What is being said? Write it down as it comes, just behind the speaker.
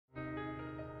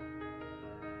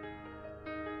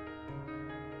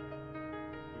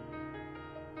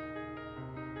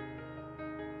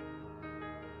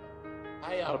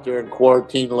Hi out there in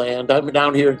quarantine land. I'm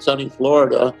down here in sunny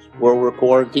Florida where we're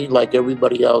quarantined like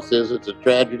everybody else is. It's a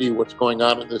tragedy what's going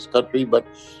on in this country, but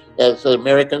as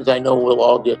Americans, I know we'll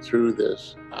all get through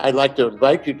this. I'd like to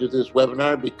invite you to this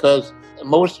webinar because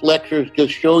most lectures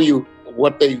just show you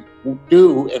what they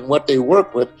do and what they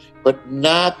work with, but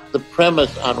not the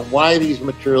premise on why these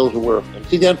materials work. And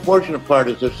see, the unfortunate part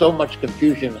is there's so much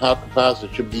confusion how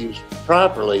composites should be used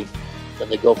properly, and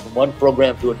they go from one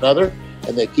program to another,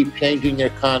 and they keep changing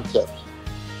their concepts.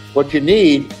 What you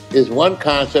need is one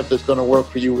concept that's going to work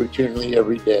for you routinely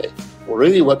every day. Well,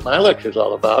 really what my lecture is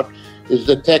all about is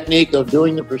the technique of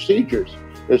doing the procedures.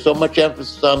 There's so much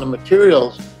emphasis on the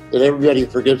materials that everybody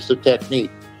forgets the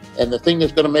technique. And the thing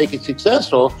that's going to make it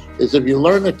successful is if you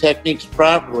learn the techniques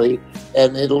properly,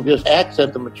 and it'll just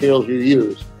accent the materials you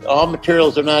use. All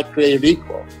materials are not created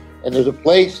equal. And there's a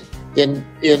place in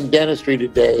dentistry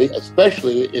today,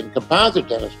 especially in composite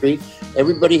dentistry,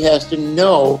 everybody has to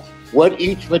know what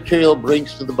each material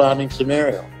brings to the bonding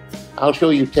scenario. I'll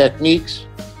show you techniques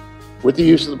with the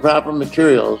use of the proper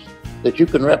materials that you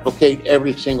can replicate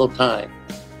every single time.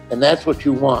 And that's what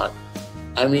you want.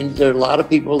 I mean, there are a lot of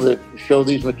people that show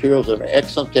these materials that are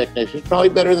excellent technicians, probably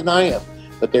better than I am,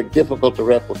 but they're difficult to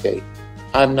replicate.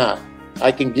 I'm not.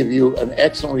 I can give you an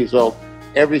excellent result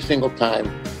every single time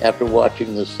after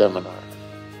watching this seminar.